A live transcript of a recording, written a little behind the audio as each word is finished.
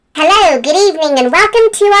Hello, good evening, and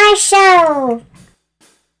welcome to our show.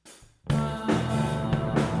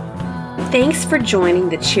 Thanks for joining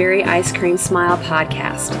the Cherry Ice Cream Smile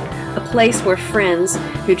podcast, a place where friends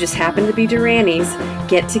who just happen to be Duranys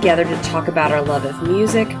get together to talk about our love of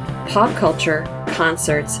music, pop culture,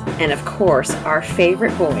 concerts, and of course, our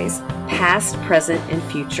favorite boys, past, present, and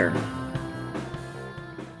future.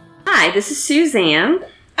 Hi, this is Suzanne.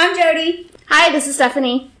 I'm Jody. Hi, this is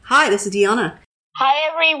Stephanie. Hi, this is Deanna.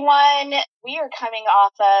 Hi, everyone. We are coming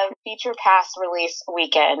off of Feature Pass release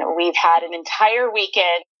weekend. We've had an entire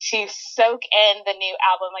weekend to soak in the new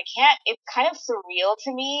album. It's kind of surreal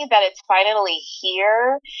to me that it's finally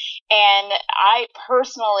here. And I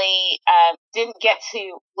personally didn't get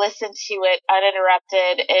to listen to it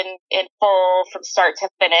uninterrupted in full from start to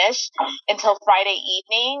finish until Friday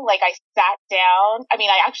evening. I sat down. I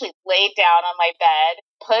actually laid down on my bed,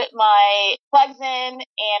 put my plugs in,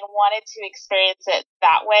 and wanted to experience it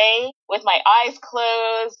that way with my eyes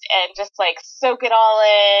closed and just soak it all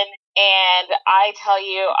in. And I tell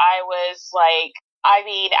you, I was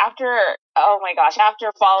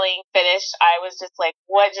after falling finished, I was just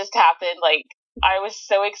what just happened? I was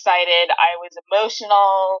so excited. I was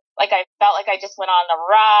emotional. I felt like I just went on a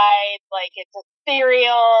ride. It's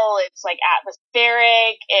ethereal. It's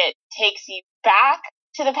atmospheric. It takes you back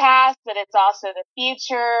to the past, but it's also the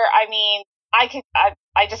future.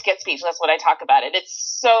 I just get speechless when I talk about it.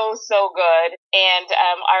 It's so good. And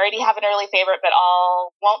I already have an early favorite, but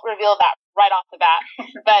won't reveal that right off the bat.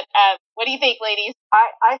 But what do you think, ladies?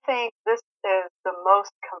 I think this is the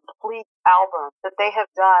most complete album that they have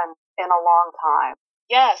done in a long time.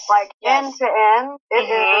 Yes. End to end, it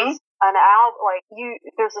is an album.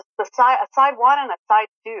 There's a side one and a side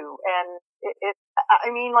two, and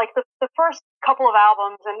the first couple of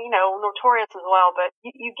albums, and Notorious as well, but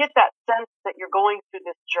you get that sense that you're going through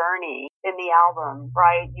this journey in the album,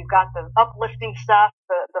 right? You've got the uplifting stuff,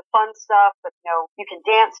 the fun stuff that you can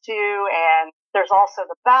dance to, and there's also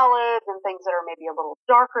the ballads and things that are maybe a little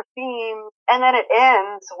darker themes, and then it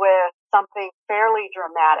ends with something fairly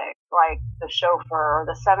dramatic, like The Chauffeur or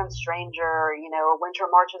The Seventh Stranger, Winter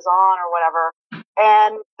Marches On or whatever.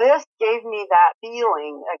 And this gave me that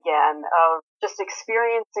feeling again of just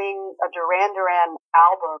experiencing a Duran Duran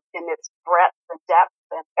album in its breadth and depth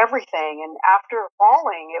and everything. And after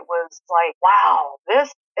falling, it was wow,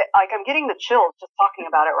 I'm getting the chills just talking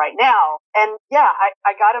about it right now. And yeah,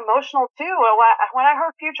 I got emotional too. When I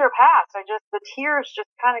heard Future Past, the tears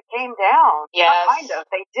just kind of came down. Yes.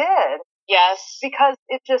 They did. Yes. Because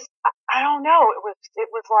it just, I don't know, it was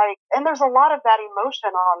and there's a lot of that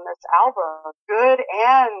emotion on this album, good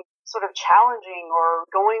and sort of challenging or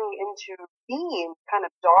going into themes, kind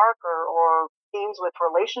of dark or themes with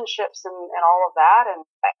relationships and all of that. And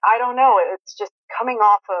I don't know, it's just coming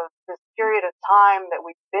off of this period of time that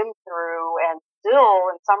we've been through and still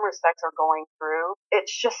in some respects are going through.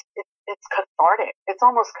 It's just, it's cathartic. It's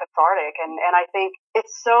almost cathartic. And I think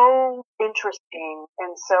it's so interesting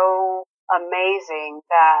and so amazing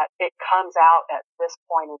that it comes out at this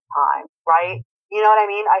point in time, right? You know what I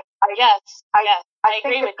mean? Yes, I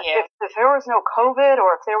agree with you. If there was no COVID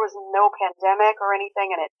or if there was no pandemic or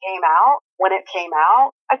anything and it came out, when it came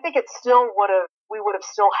out, I think we would have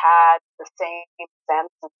still had the same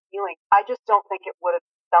sense and feeling. I just don't think it would have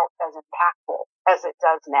felt as impactful as it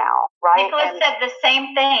does now, right? Nicholas said the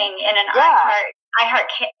same thing in an iHeart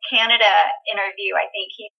Canada interview. I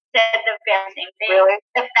think he said the very same thing. Really?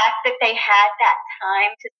 The fact that they had that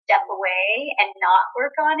time to step away and not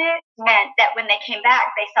work on it meant that when they came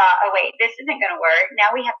back, they saw, oh wait, this isn't going to work.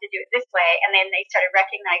 Now we have to do it this way. And then they started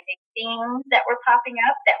recognizing themes that were popping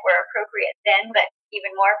up that were appropriate then, but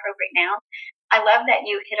even more appropriate now. I love that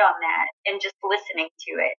you hit on that and just listening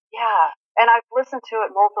to it. Yeah. And I've listened to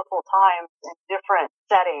it multiple times in different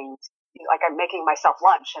settings. I'm making myself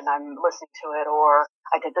lunch and I'm listening to it, or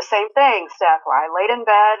I did the same thing, Steph, where I laid in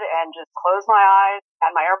bed and just closed my eyes,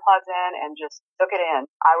 had my AirPods in, and just took it in.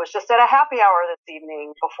 I was just at a happy hour this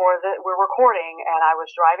evening before we're recording, and I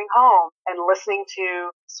was driving home and listening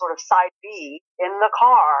to sort of side B in the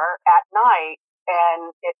car at night,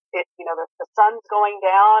 and the sun's going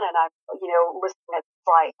down, and I'm listening.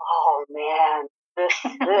 It's oh man. This.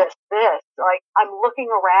 I'm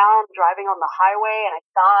looking around, driving on the highway, and I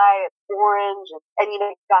sigh, it's orange, and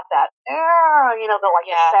you've got that, the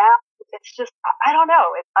sound. It's just, I don't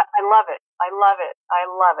know. I love it. I love it. I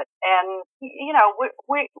love it. And,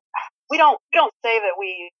 we don't say that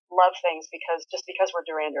we love things because we're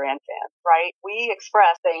Duran Duran fans, right? We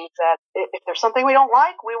express things that if there's something we don't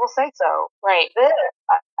like, we will say so. Right.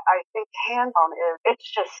 I think hands on it's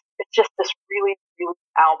just this really, really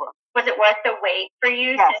album. Was it worth the wait for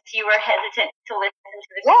you Yes. since you were hesitant to listen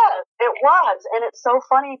to the Yeah, it was. And it's so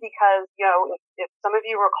funny because, if some of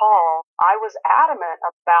you recall, I was adamant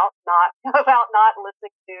about not about not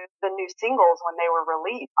listening to the new singles when they were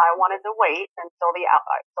released. I wanted to wait until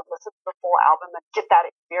to listen to the full album and get that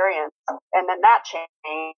experience. And then that changed.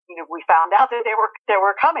 We found out that they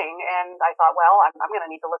were coming, and I thought, well, I'm going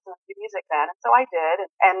to need to listen to music then. And so I did,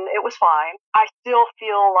 and it was fine. I still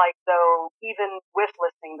feel like, though, even with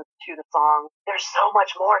listening to the song, there's so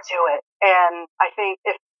much more to it. And I think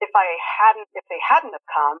if they hadn't have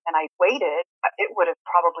come and I waited, it would have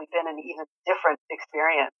probably been an even different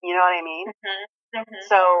experience. You know what I mean? Mm-hmm. Mm-hmm.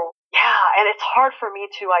 So, yeah, and it's hard for me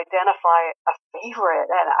to identify a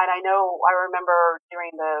favorite. And I know, I remember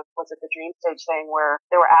during the Dream Stage thing where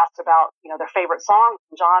they were asked about, their favorite songs,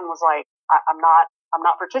 and John was like, I'm not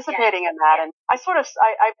participating in that. And I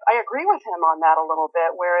I agree with him on that a little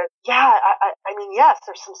bit, where, I mean, yes,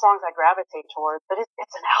 there's some songs I gravitate towards, but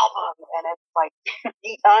it's an album, and it's like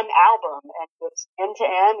an album, and it's end to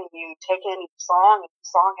end, and you take in each song, and each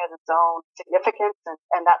song has its own significance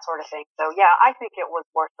and that sort of thing. So yeah, I think it was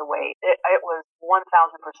worth the wait. It was 1,000%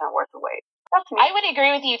 worth the wait. That's me. I would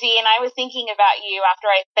agree with you, Dee, and I was thinking about you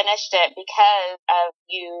after I finished it because of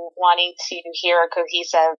you wanting to hear a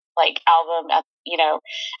cohesive album,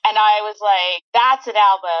 and I was like, that's an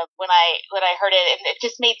album when I heard it, and it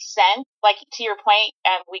just made sense. Like, to your point,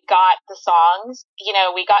 we got the songs,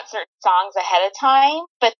 we got certain songs ahead of time,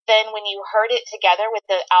 but then when you heard it together with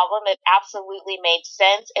the album, it absolutely made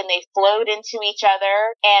sense, and they flowed into each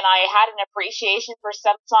other, and I had an appreciation for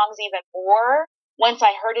some songs even more once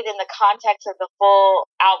I heard it in the context of the full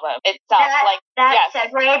album itself. That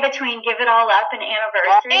segue between Give It All Up and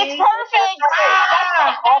Anniversary. It's perfect.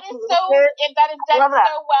 That is done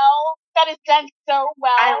so well. That is done so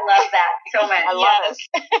well. I love that so much. I love it.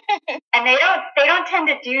 And they don't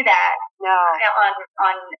tend to do that. No.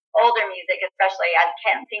 On older music, especially. I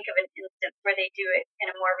can't think of an instance where they do it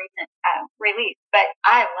in a more recent release, but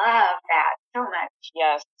I love that so much.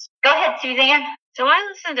 Yes. Go ahead, Suzanne. So I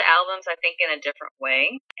listen to albums, I think, in a different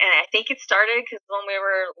way. And I think it started because when we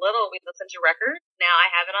were little, we listened to records. Now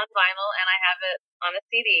I have it on vinyl and I have it on a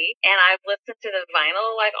CD. And I've listened to the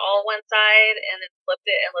vinyl all one side and then flipped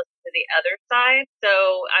it and listened to the other side.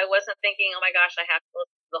 So I wasn't thinking, oh my gosh, I have to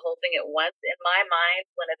listen to the whole thing at once. In my mind,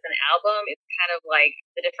 when it's an album, it's kind of like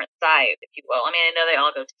the different sides, if you will. I mean, I know they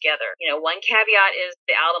all go together. One caveat is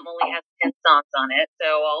the album only has 10 songs on it.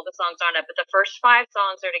 So all the songs aren't up, but the first 5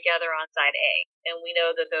 songs are together on side A. And we know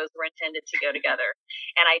that those were intended to go together.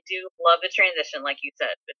 And I do love the transition, like you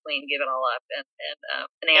said, between Give It All Up and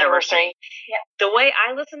an Anniversary. Yeah. The way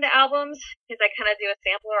I listen to albums is I kind of do a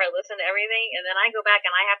sampler, I listen to everything, and then I go back and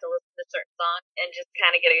I have to listen to certain songs and just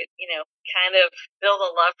kind of get kind of build a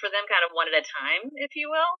love for them kind of one at a time, if you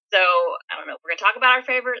will. So, I don't know. We're going to talk about our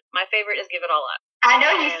favorite. My favorite is Give It All Up. I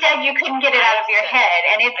know you said you couldn't get it out of your head,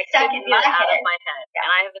 and it's stuck in my head. Out of my head. Yeah.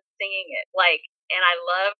 And I have been singing it. And I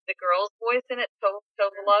love the girl's voice in it,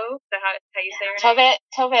 Tovelo. Is that how you say her name?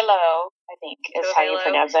 Tovelo, I think, is how you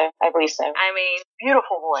pronounce it. I believe so. I mean,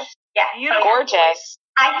 beautiful voice. Yeah. Gorgeous.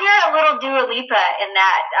 I hear a little Dua Lipa in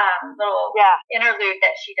that little interlude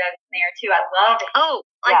that she does in there, too. I love it. Oh,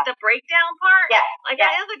 the breakdown part? Yeah. I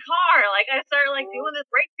have the car. I started, doing this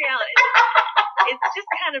breakdown. It's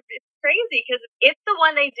just kind of crazy because it's the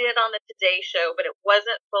one they did on the Today Show, but it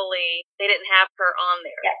wasn't fully, they didn't have her on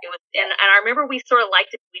there. Yeah. It was, and I remember we sort of liked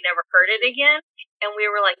it, we never heard it again. And we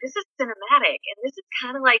were like, this is cinematic, and this is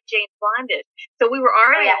kind of like James Bondish. So we were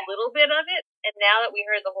already a little bit of it, and now that we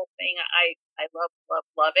heard the whole thing, I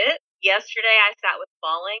love it. Yesterday, I sat with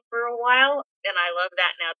Falling for a while, and I love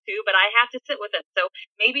that now too, but I have to sit with it. So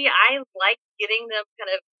maybe I like getting them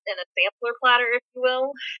kind of in a sampler platter, if you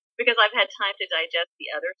will, because I've had time to digest the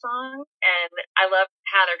other songs, and I love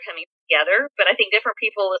how they're coming together. But I think different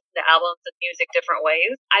people listen to albums and music different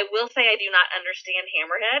ways. I will say I do not understand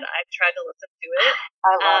Hammerhead. I've tried to listen to it.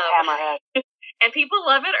 I love Hammerhead. And people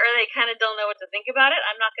love it, or they kind of don't know what to think about it.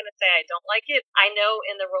 I'm not going to say I don't like it. I know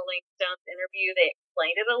in the Rolling Stones interview they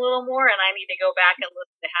explained it a little more, and I need to go back and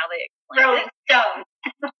listen to how they explained Rolling it. Stone.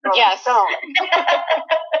 Yes. The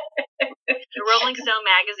Rolling Stone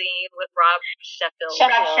magazine with Rob Sheffield.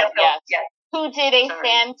 Yes. Who did a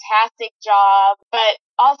fantastic job, but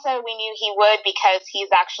also we knew he would because he's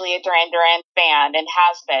actually a Duran Duran fan and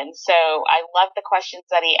has been. So I love the questions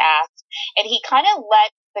that he asked, and he kind of let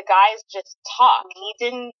the guys just talk. He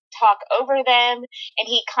didn't talk over them, and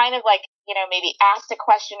he kind of maybe asked a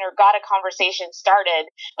question or got a conversation started,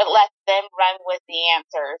 but let them run with the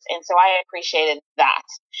answers. And so I appreciated that,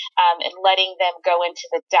 and letting them go into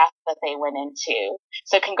the depth that they went into.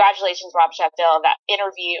 So congratulations, Rob Sheffield. That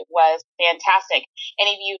interview was fantastic. And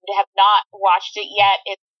if you have not watched it yet,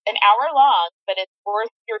 it's an hour long, but it's worth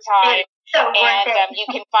your time. It's so worth it. You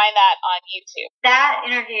can find that on YouTube. That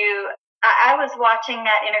interview, I was watching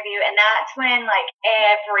that interview, and that's when, like,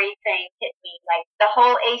 everything hit me. Like, the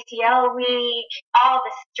whole ACL week, all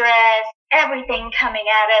the stress, everything coming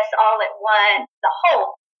at us all at once, the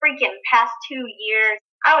whole freaking past 2 years.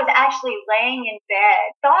 I was actually laying in bed,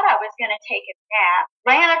 thought I was going to take a nap,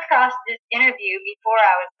 ran across this interview before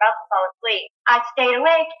I was about to fall asleep. I stayed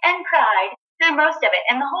awake and cried through most of it.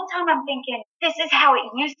 And the whole time I'm thinking, this is how it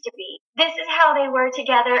used to be. This is how they were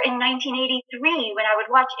together in 1983 when I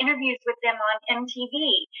would watch interviews with them on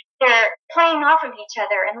MTV. They're playing off of each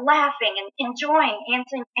other and laughing and enjoying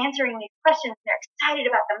answering these questions. They're excited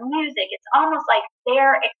about the music. It's almost like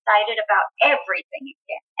they're excited about everything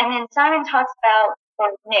again. And then Simon talks about,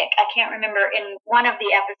 or Nick, I can't remember, in one of the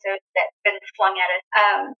episodes that's been flung at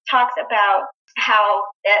us, talks about how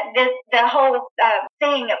the whole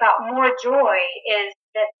thing about more joy is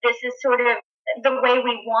that this is sort of the way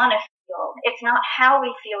we want to feel. It's not how we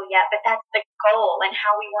feel yet, but that's the goal and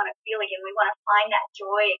how we want to feel again. We want to find that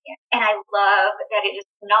joy again. And I love that it is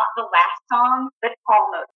not the last song, but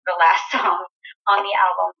almost the last song on the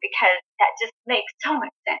album, because that just makes so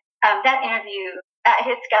much sense. That interview,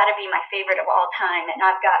 it's got to be my favorite of all time, and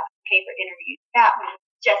I've got favorite interviews. That was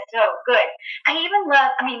just so good.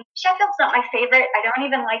 Sheffield's not my favorite. I don't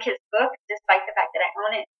even like his book, despite the fact that I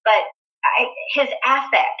own it. But his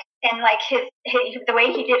affect and like his the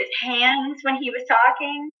way he did his hands when he was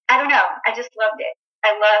talking, I don't know. I just loved it.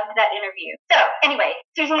 I loved that interview. So anyway,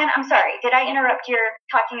 Suzanne, I'm sorry. Did I interrupt your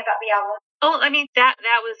talking about the album? Oh, I mean, that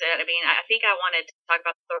was it. I mean, I think I wanted to talk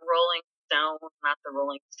about the Rolling Stone, not the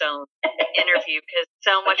Rolling Stone interview, because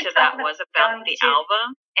so much of that was about the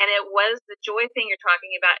album. And it was the joy thing you're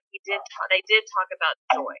talking about. They did talk about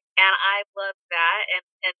joy. And I love that.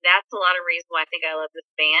 And that's a lot of reason why I think I love this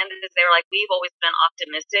band, is they were like, we've always been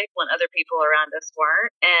optimistic when other people around us weren't.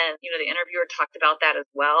 And, the interviewer talked about that as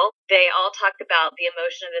well. They all talked about the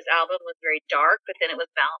emotion of this album was very dark, but then it was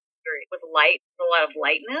balanced with light, a lot of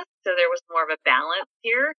lightness. So there was more of a balance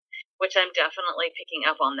here, which I'm definitely picking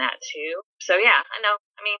up on that too. So yeah, I know.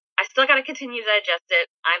 I mean, I still got to continue to digest it.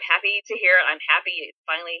 I'm happy to hear it. I'm happy it's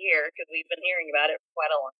finally here, because we've been hearing about it for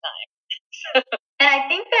quite a long time. And I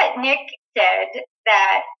think that Nick said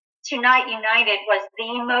that Tonight United was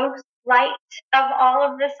the most light of all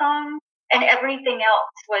of the songs, and everything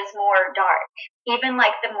else was more dark, even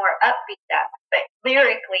like the more upbeat stuff. But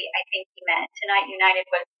lyrically, I think he meant Tonight United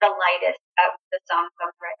was the lightest of the songs on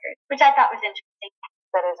the record, which I thought was interesting.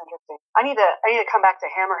 That is interesting. I need to come back to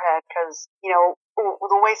Hammerhead, because,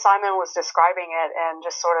 the way Simon was describing it, and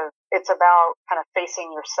just sort of, it's about kind of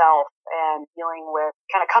facing yourself and dealing with,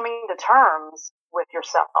 kind of coming to terms with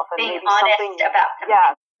yourself, and being maybe honest something, about something.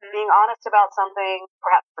 Yeah. Being honest about something,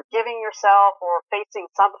 perhaps forgiving yourself or facing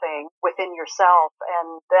something within yourself.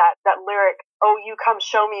 And that lyric, "Oh, you come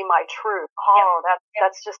show me my truth." Oh, that's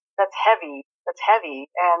heavy. That's heavy.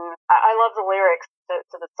 And I love the lyrics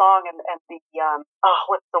to the song, and the,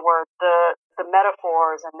 what's the word? The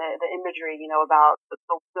metaphors and the imagery, about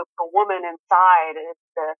the woman inside is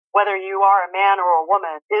whether you are a man or a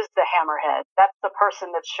woman is the hammerhead. That's the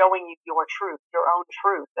person that's showing you your truth, your own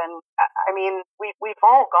truth. And I mean, we've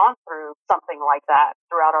all gone through something like that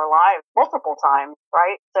throughout our lives multiple times,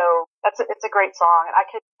 right? So it's a great song.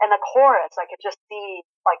 And the chorus, I could just see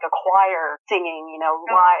like a choir singing,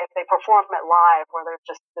 live, if they perform it live, where there's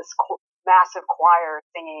just this massive choir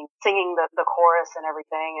singing the chorus and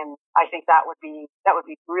everything. And I think that would be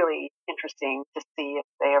really interesting to see if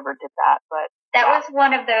they ever did that. But that was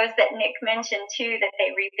one of those that Nick mentioned too, that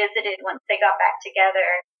they revisited once they got back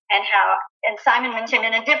together, and Simon mentioned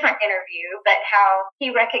in a different interview, but how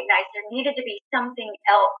he recognized there needed to be something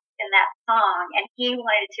else in that song, and he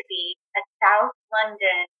wanted to be a South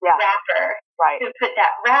London rapper, right, who put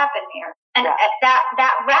that rap in there. And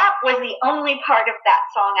that rap was the only part of that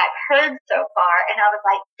song I've heard so far, and I was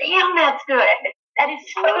like, damn, that's good. That is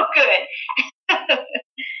so good.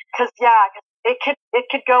 Because it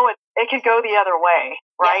could go the other way,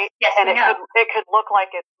 right? Yes, and it could look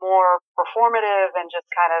like it's more performative and just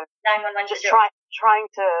kind of 911 just trying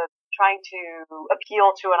to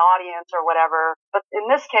appeal to an audience or whatever. But in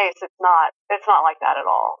this case, it's not like that at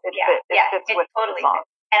all. It fits with totally the song.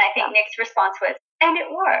 Fits. And I think Nick's response was, and it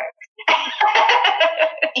works.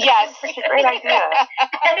 Yes. Great idea.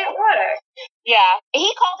 And it worked. Yeah. He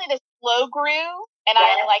called it a slow groove, And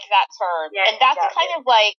I like that term. Yes. And that's kind of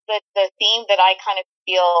like the theme that I kind of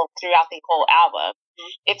feel throughout the whole album.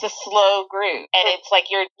 It's a slow groove, and it's like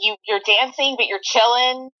you're dancing, but you're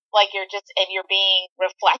chilling. Like you're being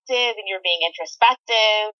reflective and you're being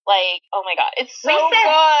introspective. Like, oh my God, it's so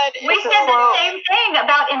good. We said the same thing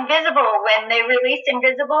about Invisible. When they released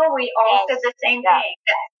Invisible, we all said the same thing.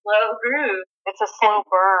 That slow groove. It's a slow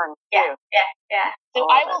burn. Yeah, too. yeah. So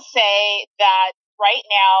I will say that right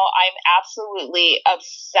now I'm absolutely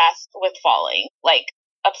obsessed with Falling. Like,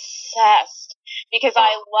 obsessed. Because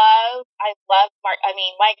I love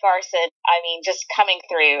Mike Garson, just coming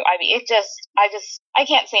through. I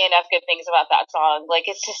can't say enough good things about that song. Like,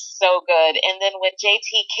 it's just so good. And then when JT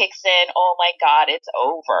kicks in, oh my God, it's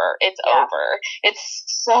over. It's over. It's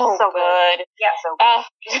so good. Yeah. So good.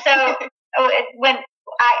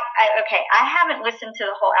 I haven't listened to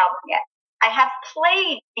the whole album yet. I have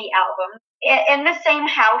played the album in the same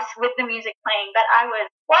house with the music playing, but I was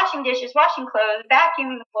washing dishes, washing clothes,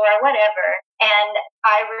 vacuuming the floor, whatever. And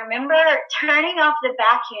I remember turning off the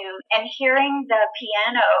vacuum and hearing the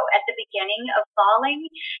piano at the beginning of Falling.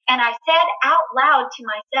 And I said out loud to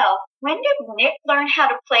myself, when did Nick learn how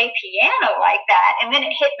to play piano like that? And then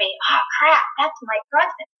it hit me, oh crap, that's Mike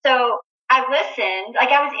Garson. So I listened, like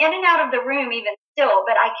I was in and out of the room even still,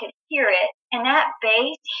 but I could hear it. And that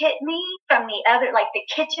bass hit me from the other, like the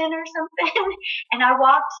kitchen or something. And I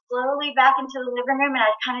walked slowly back into the living room and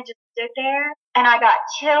I kind of just stood there. And I got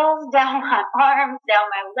chills down my arms, down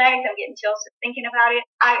my legs. I'm getting chills just thinking about it.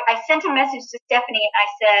 I sent a message to Stephanie and I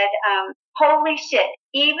said, holy shit,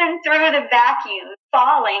 even through the vacuum,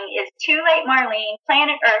 Falling is Too Late Marlene,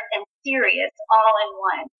 Planet Earth, and Sirius all in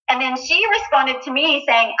one. And then she responded to me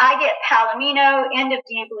saying, I get Palomino, End of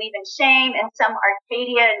Do You Believe in Shame, and some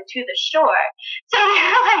Arcadia and To the Shore. So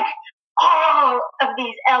they're like all of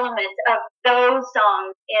these elements of those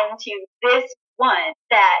songs into this one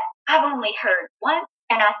that I've only heard once,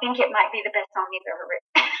 and I think it might be the best song you've ever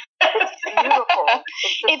written. It's beautiful.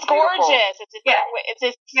 It's gorgeous. It's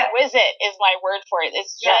exquisite is my word for it.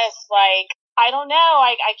 It's just like, I don't know.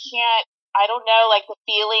 I don't know, like the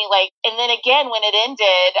feeling, like, and then again, when it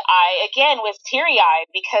ended, I again was teary-eyed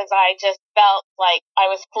because I just felt like I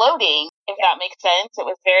was floating, if that makes sense. It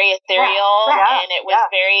was very ethereal, and it was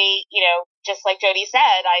very, just like Jody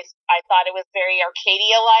said, I thought it was very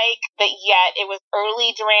Arcadia-like, but yet it was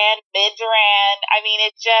early Duran, mid Duran. I mean,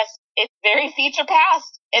 it's very Future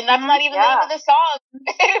Past, and that's not even the name of the song,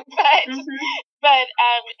 but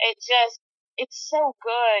it's so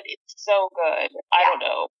good. It's so good. I don't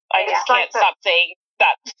know. I just can't stop saying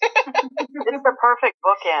that. It's the perfect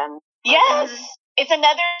bookend. Yes. It's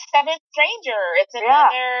another Seventh Stranger. It's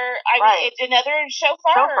another, it's another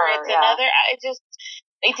Chauffeur. It's another,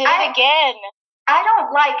 they did it again. I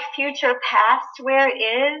don't like Future Past where it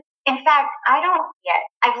is. In fact, I don't yet.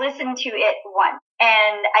 I've listened to it once,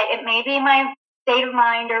 and it may be my state of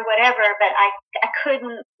mind or whatever, but I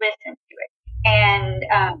couldn't listen to it. And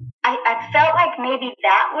I felt like maybe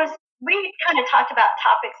that was, we kind of talked about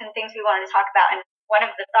topics and things we wanted to talk about, and one of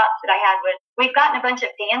the thoughts that I had was, we've gotten a bunch of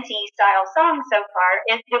dancey style songs so far.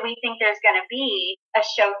 Do we think there's going to be a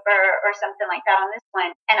Chauffeur or something like that on this one?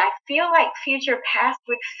 And I feel like Future Past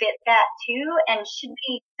would fit that too, and should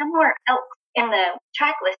be somewhere else in the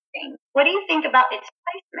track listing. What do you think about its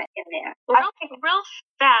placement in there? Well, real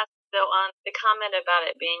fast, though, on the comment about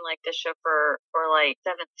it being like the Chauffeur or like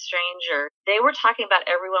Seventh Stranger, they were talking about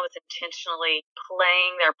everyone was intentionally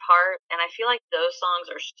playing their part, and I feel like those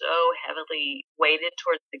songs are so heavily weighted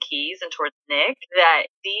towards the keys and towards Nick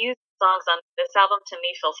that these songs on this album to me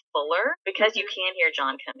feels fuller because you can hear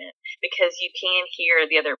John come in, because you can hear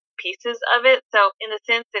the other pieces of it. So in the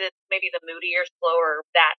sense that it's maybe the moodier, slower,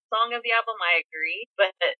 that song of the album, I agree, but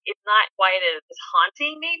it's not quite as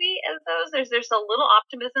haunting maybe as those. There's a little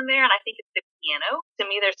optimism there, and I think it's the piano. To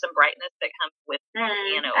me, there's some brightness that comes with the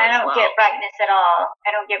piano I don't get brightness at all. I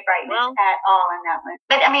don't get brightness at all in that one.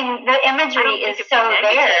 But I mean, the imagery is so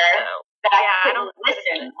there that I couldn't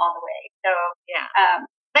listen all the way. So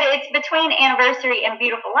but it's between Anniversary and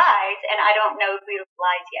Beautiful Lies, and I don't know Beautiful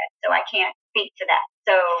Lies yet, so I can't speak to that.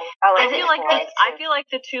 So I feel like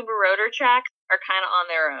the two Marauder tracks are kind of on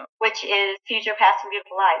their own. Which is Future Past and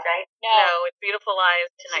Beautiful Lies, right? No, it's Beautiful Lies,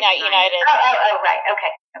 Tonight United. Oh, right,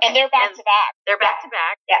 okay. And they're back to back. They're back to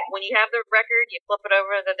back. Yeah. When you have the record, you flip it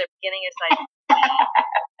over, the beginning is like,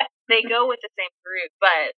 they go with the same groove,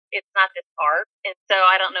 but it's not this arc. And so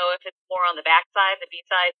I don't know if it's more on the backside, the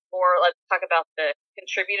B-side, or let's talk about the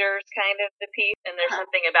contributors kind of the piece. And there's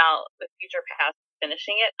something about the Future Past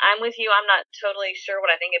finishing it. I'm with you. I'm not totally sure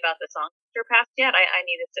what I think about the song Future Past yet. I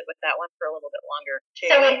need to sit with that one for a little bit longer too.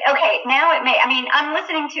 So now it may. I mean, I'm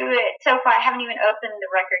listening to it so far. I haven't even opened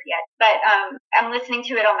the record yet, but I'm listening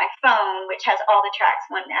to it on my phone, which has all the tracks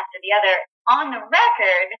one after the other. On the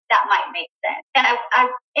record, that might make sense. And I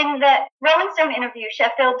in the Rolling Stone interview,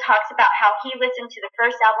 Sheffield talks about how he listened to the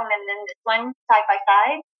first album and then this one side by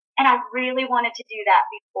side. And I really wanted to do that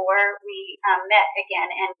before we met again,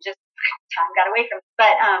 and just time got away from me.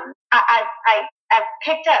 But I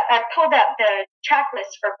pulled up the track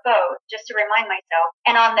list for both just to remind myself.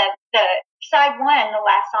 And on the side one, the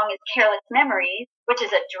last song is Careless Memories, which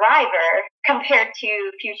is a driver compared to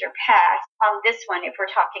Future Past. On this one, if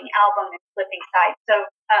we're talking album and flipping sides. So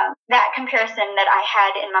that comparison that I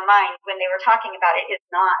had in my mind when they were talking about it is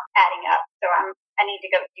not adding up. So I need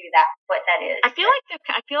to go do that, what that is. I feel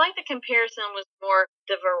like the comparison was more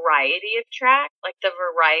the variety of tracks, like the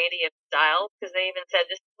variety of styles, because they even said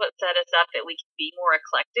this is what set us up that we can be more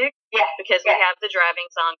eclectic. Yeah. Because we have the driving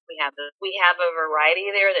songs, we have a variety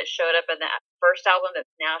there that showed up in that first album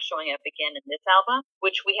that's now showing up again in this album,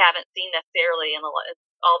 which we haven't seen necessarily in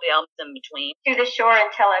all the albums in between. To the Shore in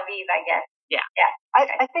Tel Aviv, I guess. Yeah.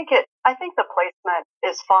 I think the placement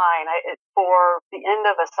is fine. For the end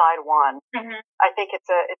of a side one, Mm-hmm. I think it's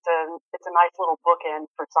a nice little bookend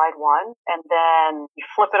for side one, and then you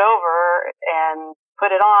flip it over and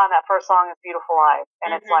put it on. That first song is Beautiful Life,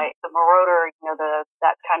 and it's like the Marauder,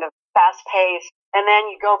 that kind of fast pace, and then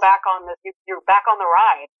you go back on you're back on the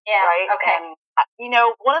ride, Yeah. right? Okay. And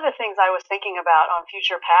one of the things I was thinking about on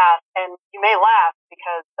Future Past, and you may laugh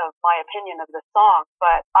because of my opinion of this song,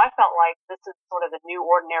 but I felt like this is sort of the new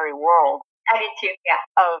Ordinary World. I did too. Yeah.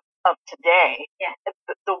 Of today. Yeah.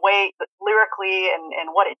 The way lyrically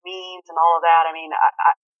and what it means and all of that. I mean,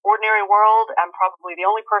 Ordinary World, I'm probably the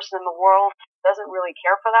only person in the world who doesn't really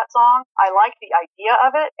care for that song. I like the idea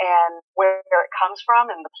of it and where it comes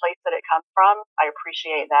from and the place that it comes from. I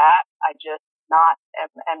appreciate that. I just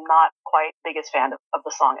am not quite the biggest fan of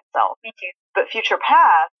the song itself. Me too. But Future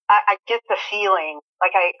Past, I get the feeling,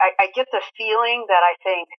 like I get the feeling that I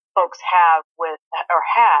think folks have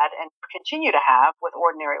had and continue to have with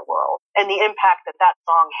Ordinary World, and the impact that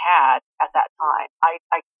song had at that time.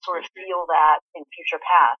 I sort of feel that in Future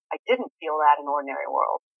Past. I didn't feel that in Ordinary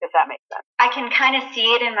World, if that makes sense. I can kind of see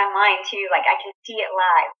it in my mind too. Like I can see it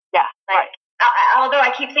live. Yeah, like, right. Although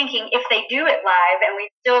I keep thinking if they do it live and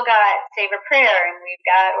we've still got Save a Prayer and we've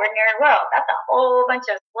got Ordinary World, that's a whole bunch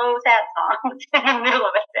of slow, sad songs in the middle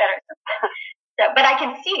of a set or something. So, but I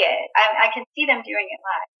can see it. I can see them doing it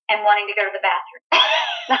live and wanting to go to the bathroom.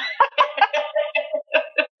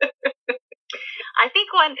 I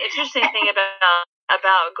think one interesting thing about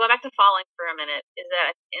going back to Falling for a minute is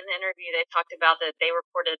that in the interview they talked about that they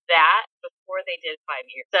recorded that before they did 5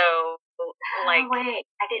 years. So like, oh, wait,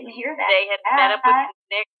 I didn't hear that. They had met up with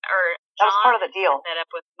Nick or John. That was part of the deal. Met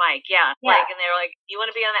up with Mike, yeah. Yeah. Like, and they were like, "You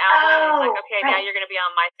want to be on the album?" And it's like, "Okay, now you're going to be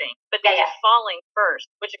on my thing." But they did Falling first,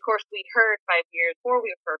 which of course we heard 5 years before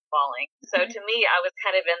we heard Falling. So to me, I was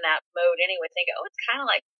kind of in that mode anyway, thinking, "Oh, it's kind of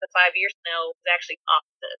like the 5 years now is actually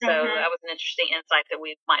opposite." So that was an interesting insight that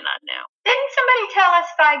we might not know. Didn't somebody tell us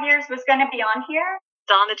 5 years was going to be on here?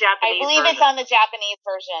 It's on the Japanese. I believe version. it's on the Japanese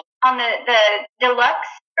version. On the deluxe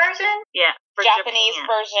version? Yeah, for Japanese Japan.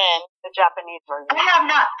 version. The Japanese version. I have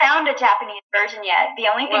not found a Japanese version yet. The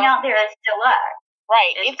only thing out there is deluxe.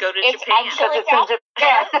 Right. And go to it's, Japan. I'm sure Because it's it's in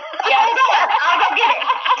out. Japan. Yes. I'll go get it.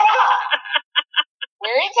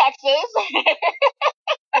 We're in Texas.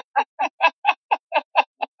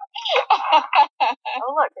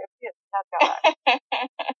 Oh, look, it's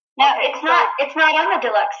No, it's not on the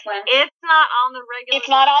deluxe one. It's not on the regular. It's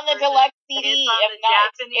not on the version. deluxe CD. It's on the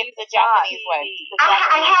Japanese. It's the Japanese one.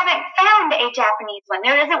 I haven't found a Japanese one.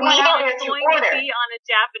 There isn't one out there It's to going order. to be on a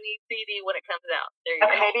Japanese CD when it comes out. There you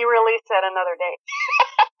go. Maybe release at another date.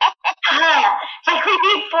 Like we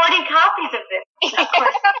need 40 copies of this. Of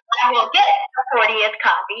course, I will get a 40th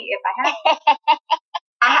copy if I have.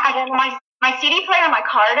 My CD player in my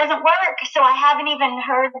car doesn't work, so I haven't even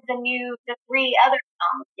heard the 3 other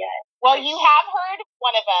songs yet. Well, you have heard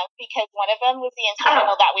one of them because one of them was the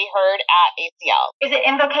instrumental that we heard at ACL. Is it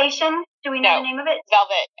Invocation? Do we know the name of it?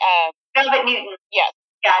 Velvet. Velvet Newton. Yes.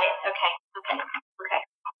 Got it. Okay.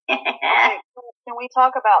 Can we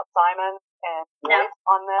talk about Simon and voice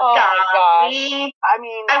on this? Oh my gosh. I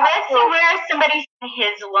mean, I read somewhere somebody said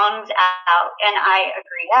his lungs out, and I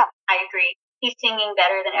agree. Yeah. I agree. He's singing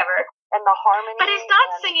better than ever. And the harmony. But he's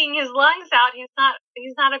not singing his lungs out. He's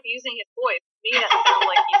not abusing his voice. To me, that sounds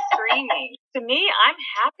like he's screaming. To me, I'm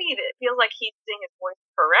happy that it feels like he's singing his voice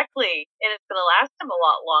correctly, and it's going to last him a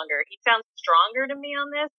lot longer. He sounds stronger to me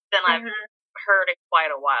on this than I've heard in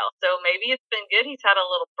quite a while. So maybe it's been good. He's had a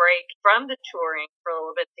little break from the touring for a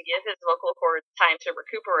little bit to give his vocal cords time to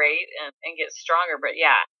recuperate and get stronger. But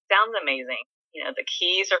yeah, sounds amazing. You know, the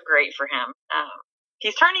keys are great for him.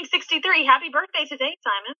 He's turning 63. Happy birthday today,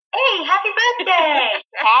 Simon. Hey, happy birthday!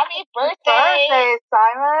 Happy birthday! Birthday,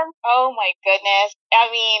 Simon. Oh my goodness. I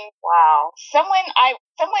mean, Wow.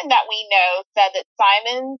 someone that we know said that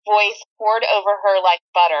Simon's voice poured over her like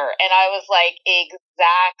butter, and I was like,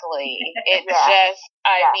 exactly. It's Yeah. just,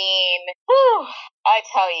 I Yeah. mean, whew, I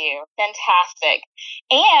tell you, fantastic.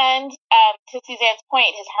 And to Suzanne's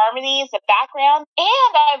point, his harmonies, the background,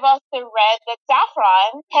 and I've also read that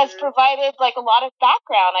Saffron has provided like a lot of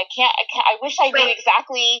background. I wish I knew Wait.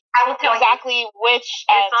 exactly I will tell you. which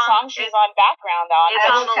It's on- song she's on background on. It's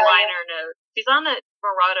I on will the tell you. liner notes. She's on the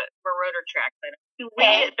Marauder track. But you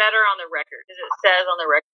read it better on the record because it says on the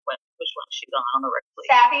record which one she's on the record. Please.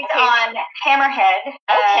 Sappy's Okay. on Hammerhead.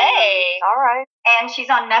 Okay. All right. And she's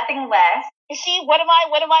on Nothing Less. You see, what am I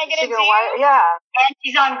Is she gonna gonna do? lie? Yeah. And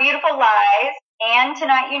she's on Beautiful Lies and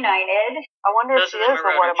Tonight United. I wonder if Those she are the is.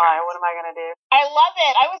 But what Marauder am I? tracks. What am I gonna do? I love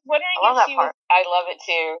it. I was wondering I love if that she was. part. I love it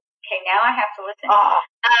too. Okay, now I have to listen. Oh,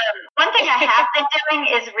 One thing I have been doing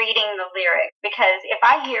is reading the lyrics, because if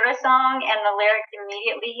I hear a song and the lyrics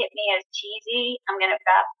immediately hit me as cheesy, I'm going to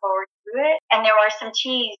fast forward through it. And there were some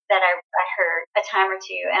cheese that I heard a time or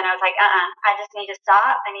two, and I was like, I just need to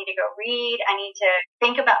stop. I need to go read. I need to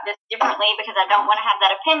think about this differently, because I don't want to have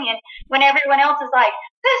that opinion when everyone else is like,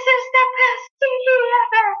 this is the best CD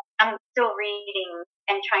ever. I'm still reading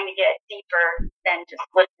and trying to get deeper than just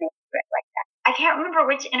listening to it like that. I can't remember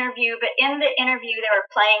which interview, but in the interview they were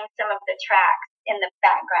playing some of the tracks in the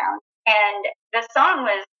background, and the song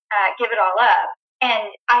was Give It All Up,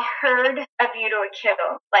 and I heard A View to a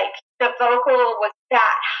Kill. Like, the vocal was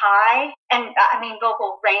that high, and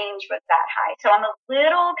vocal range was that high, so I'm a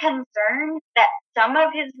little concerned that some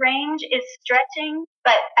of his range is stretching,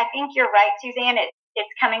 but I think you're right, Suzanne,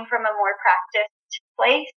 it's coming from a more practiced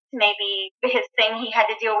place. Maybe his thing he had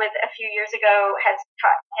to deal with a few years ago has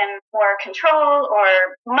taught him more control or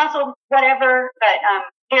muscle, whatever. But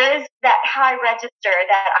there is that high register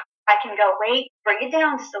that I can go, wait, bring it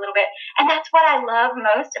down just a little bit. And that's what I love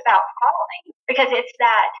most about Falling, because it's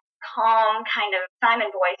that calm kind of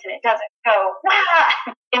Simon voice, and it doesn't go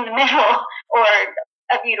wah in the middle or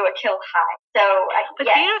A View to a Kill high. So, But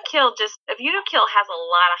yes. A View to Kill has a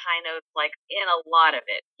lot of high notes, like in a lot of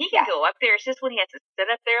it. He can go up there. It's just when he has to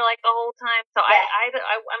sit up there like the whole time. So Yes.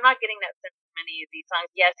 I'm not getting that sense from any of these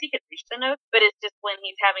songs. Yes, he could reach the notes, but it's just when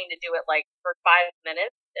he's having to do it like for 5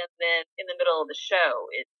 minutes, and then in the middle of the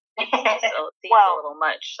show, it seems a little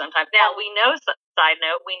much sometimes. Now we know. Side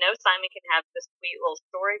note: we know Simon can have this sweet little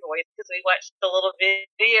story voice, because we watched the little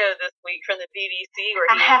video this week from the BBC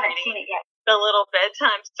where I he was haven't reading seen it yet. the little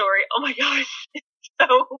bedtime story. Oh my gosh, it's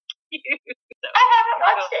so cute. So, I haven't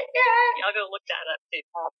watched it yet. y'all go look that up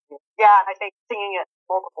too. yeah. And I think singing it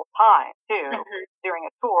multiple times too Mhm. during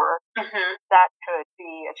a tour, Mhm. that could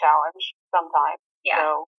be a challenge sometimes. Yeah.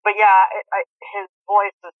 So, but yeah, his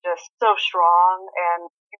voice is just so strong, and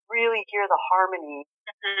you really hear the harmony.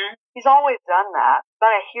 Mhm. He's always done that,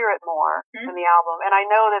 but I hear it more in the album. And I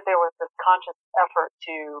know that there was this conscious effort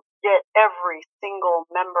to get every single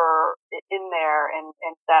member in there and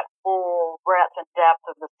that full breadth and depth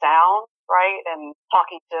of the sound, right? And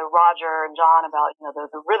talking to Roger and John about,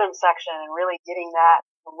 the rhythm section, and really getting that,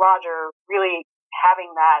 Roger really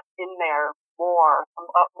having that in there more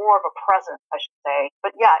of a presence, I should say.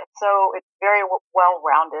 But yeah, it's very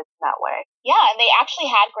well-rounded in that way. Yeah, and they actually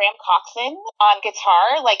had Graham Coxon on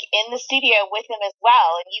guitar, like in the studio with him as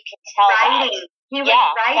well, and you can tell Writing. that. He was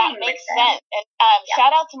Yeah, writing that with makes them. sense. And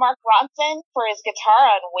shout out to Mark Ronson for his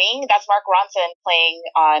guitar on Wing. That's Mark Ronson playing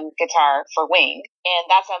on guitar for Wing, and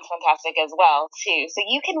that sounds fantastic as well too. So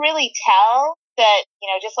you can really tell that,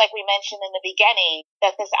 just like we mentioned in the beginning,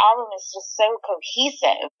 that this album is just so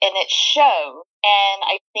cohesive, and it shows. And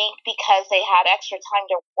I think because they had extra time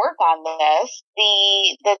to work on this,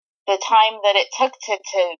 the time that it took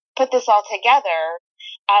to put this all together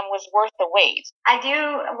was worth the wait. I do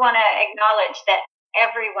want to acknowledge that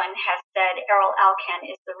everyone has said Errol Alkan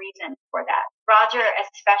is the reason for that. Roger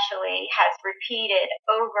especially has repeated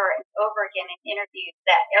over and over again in interviews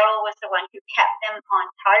that Errol was the one who kept them on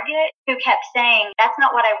target, who kept saying, that's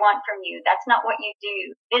not what I want from you. That's not what you do.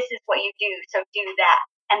 This is what you do, so do that.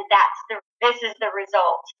 And this is the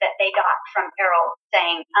result that they got from Errol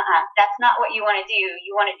saying, that's not what you want to do.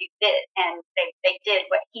 You want to do this. And they did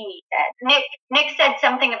what he said. Nick said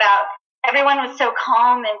something about everyone was so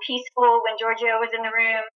calm and peaceful when Giorgio was in the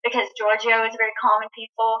room, because Giorgio is very calm and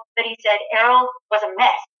peaceful. But he said Errol was a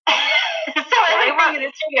mess. So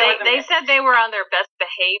they said they were on their best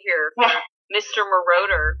behavior for Mr.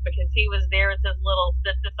 Moroder because he was there with his little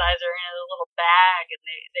synthesizer in a little bag, and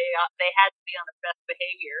they had to be on their best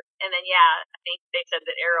behavior. And then I think they said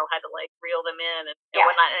that Errol had to like reel them in and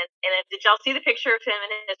whatnot. And did y'all see the picture of him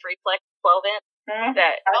in his Reflex 12-inch? Shout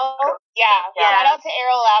out to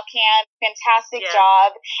Errol Alcan, fantastic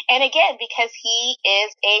job. And again, because he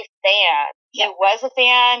is a fan. He was a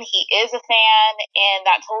fan, he is a fan, and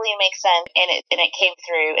that totally makes sense, and it came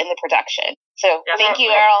through in the production. So thank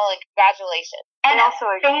you, Errol, and congratulations. And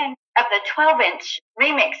also a fan of the 12-inch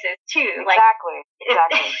remixes too. Exactly.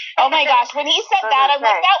 Oh my gosh, when he said that, I'm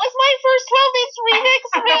like, that was my first 12-inch remix.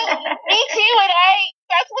 Me too, and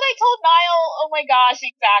that's what I told Niall. Oh my gosh,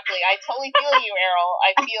 exactly. I totally feel you, Errol.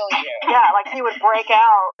 I feel you. Yeah, like he would break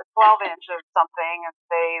out a 12-inch of something and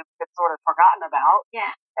they get sort of forgotten about.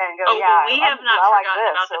 Yeah. And go, we have not forgotten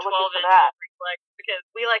like about the 12-inch Reflex because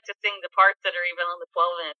we like to sing the parts that are even on the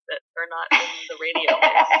 12-inch that are not in the radio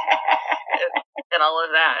mix and all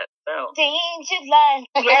of that. So Danger Line.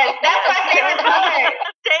 Yes, that's my favorite part.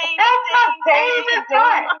 That's my favorite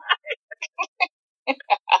part.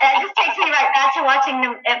 And it just takes me right back to watching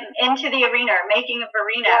them into the arena, or making of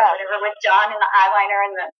arena, or whatever, with John and the eyeliner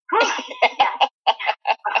and the.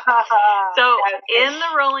 So in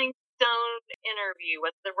the Rolling Stone interview,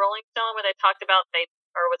 was the Rolling Stone where they talked about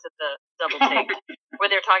or was it the double take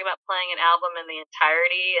where they were talking about playing an album in the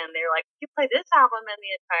entirety, and they're like, "You play this album in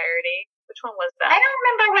the entirety." Which one was that? I don't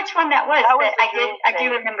remember which one that was, but I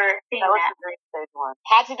do remember seeing that. That was the Dream Stage one.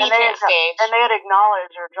 Had to be Dream Stage. And they had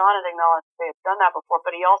acknowledged, or John had acknowledged they had done that before,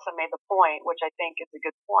 but he also made the point, which I think is a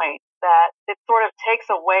good point, that it sort of takes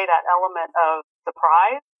away that element of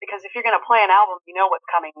surprise, because if you're going to play an album, you know what's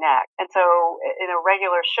coming next. And so in a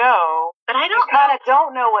regular show, you kind of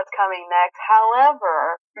don't know what's coming next.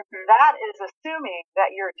 However, that is assuming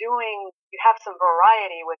that you have some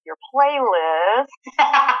variety with your playlist.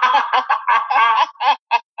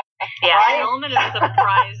 The element of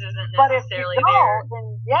surprise isn't necessarily there. Then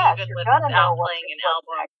yes, even you're going to know playing an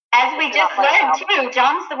album. As we just learned too,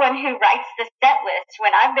 John's the one who writes the set list.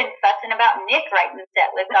 When I've been fussing about Nick writing the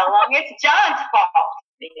set list all along, it's John's fault.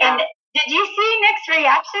 Yeah. And did you see Nick's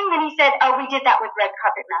reaction when he said, "Oh, we did that with Red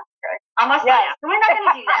Carpet Massacre"? Almost like, we're not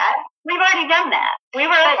going to do that. We've already done that. We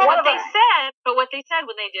were. But what they said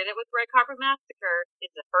when they did it with Red Carpet Massacre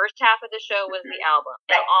is the first half of the show was the album.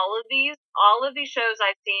 Right. And all of these shows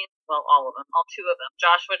I've seen, well, all of them, all two of them,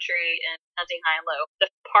 Joshua Tree and Hunting High and Low.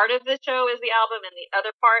 The part of the show is the album, and the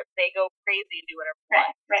other part they go crazy and do whatever they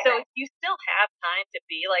want. So you still have time to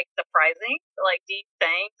be like surprising, like Deep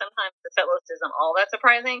saying. Sometimes the set list isn't all that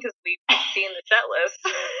surprising because we've seen the set list.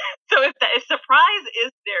 So if surprise is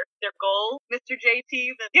their goal, Mr. JT,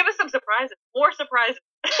 then give us some surprises, more surprises.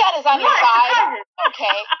 That is on your side.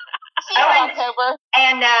 Okay. See you in October.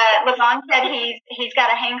 And Levon said he's got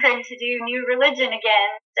a hankering to do New Religion again,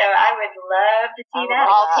 so I would love to see that.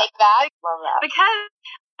 I'll take that. Love that. Because,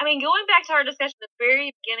 I mean, going back to our discussion at the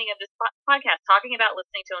very beginning of this podcast, talking about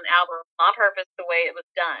listening to an album on purpose the way it was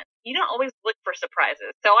done, you don't always look for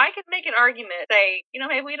surprises. So I could make an argument, say,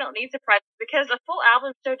 maybe we don't need surprises, because a full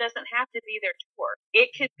album show doesn't have to be their tour.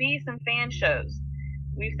 It could be some fan shows.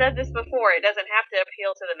 We've said this before, it doesn't have to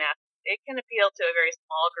appeal to the masses. It can appeal to a very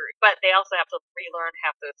small group, but they also have to relearn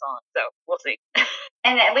half those songs. So we'll see.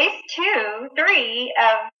 And at least 2, 3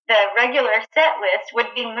 of the regular set list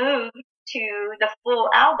would be moved to the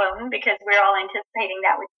full album, because we're all anticipating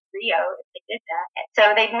that with Rio if they did that.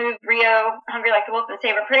 So they'd move Rio, Hungry Like the Wolf, and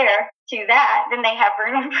Save a Prayer to that. Then they have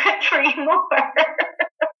room for 3 more.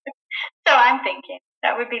 So I'm thinking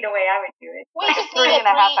that would be the way I would do it. We just need a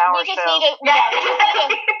 3.5-hour show.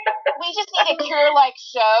 We just need a Cure-like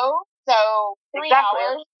show. So 3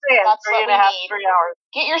 hours. Yeah, that's what we need. 3 hours.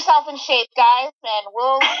 Get yourself in shape, guys, and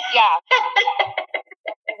we'll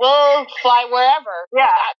fly wherever. Yeah.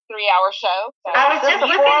 That 3-hour show. So. I was just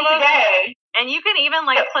listening today. And you can even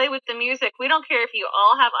play with the music. We don't care if you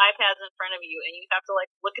all have iPads in front of you and you have to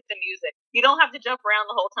look at the music. You don't have to jump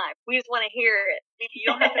around the whole time. We just want to hear it.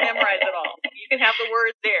 You don't have to memorize it all. You can have the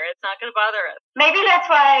words there. It's not going to bother us. Maybe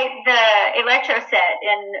that's why the electro set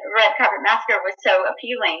in Red Carpet Massacre was so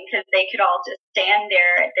appealing, because they could all just stand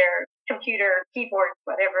there at their computer, keyboards,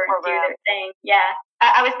 whatever, and do their thing. Yeah.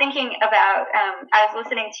 I was thinking about, I was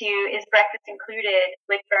listening to Is Breakfast Included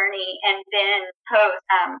with Bernie and Ben Post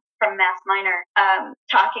from Mass Minor,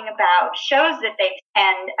 talking about shows that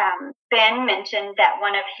and Ben mentioned that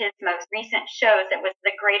one of his most recent shows that was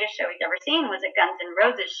the greatest show he's ever seen was a Guns N'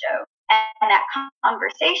 Roses show. And that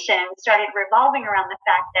conversation started revolving around the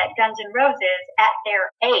fact that Guns N' Roses, at their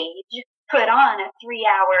age, put on a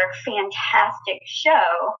 3-hour fantastic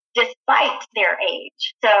show despite their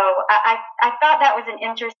age. So I thought that was an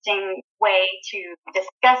interesting way to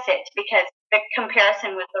discuss it, because the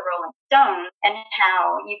comparison with the Rolling Stones and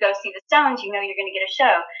how you go see the Stones, you know you're going to get a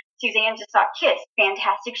show. Suzanne just saw Kiss,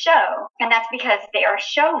 fantastic show. And that's because they are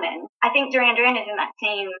showmen. I think Duran Duran is in that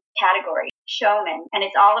same category, showmen. And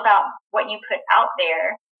it's all about what you put out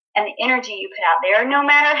there and the energy you put out there, no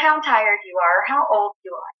matter how tired you are, or how old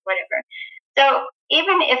you are, whatever. So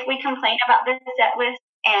even if we complain about this set list,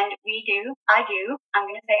 and I do, I'm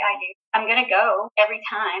going to say I do, I'm going to go every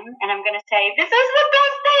time, and I'm going to say, this is the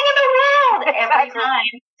best thing in the world every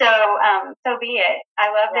time. So be it.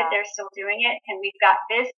 I love that they're still doing it, and we've got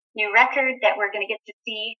this new record that we're going to get to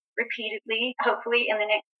see repeatedly, hopefully in the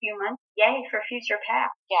next few months. Yay for Future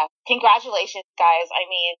Past. Yeah. Congratulations, guys. I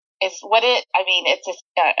mean, it's just,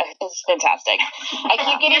 it's fantastic. I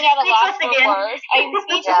keep getting at a loss for words. I'm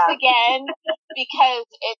speechless again, because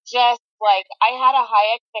it just, like, I had a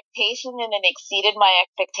high expectation and it exceeded my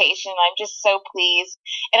expectation. I'm just so pleased.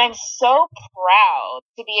 And I'm so proud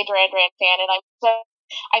to be a Duran Duran fan.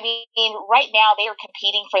 And right now they are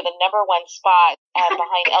competing for the number 1 spot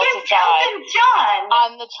behind Elton John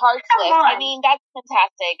on the charts list. I mean, that's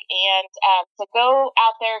fantastic. And so go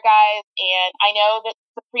out there, guys. And I know that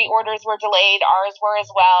the pre-orders were delayed. Ours were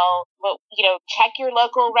as well. But, check your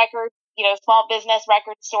local record, small business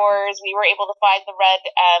record stores. We were able to find the red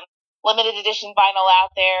limited edition vinyl out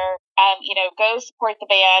there. Go support the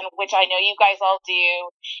band, which I know you guys all do.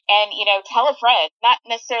 And, tell a friend, not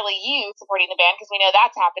necessarily you supporting the band, because we know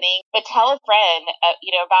that's happening, but tell a friend,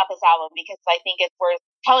 about this album, because I think it's worth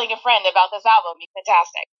telling a friend about this album. It's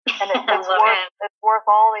fantastic. And it's worth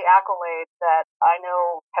all the accolades that I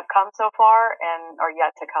know have come so far and are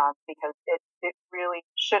yet to come, because it really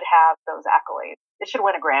should have those accolades. It should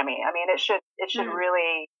win a Grammy. I mean, it should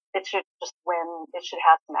really, it should just win, it should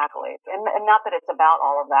have some accolades. And not that it's about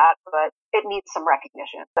all of that, but it needs some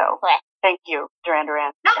recognition. So Thank you, Duran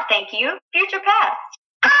Duran. No, thank you, Future Past.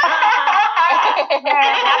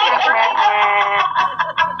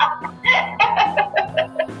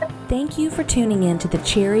 Thank you for tuning in to the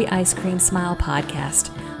Cherry Ice Cream Smile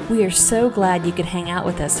podcast. We are so glad you could hang out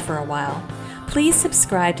with us for a while. Please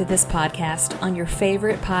subscribe to this podcast on your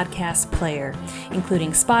favorite podcast player,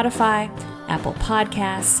 including Spotify, Apple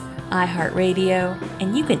Podcasts, iHeartRadio,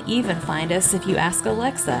 and you can even find us if you ask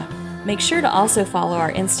Alexa. Make sure to also follow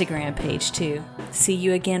our Instagram page too. See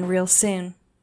you again real soon.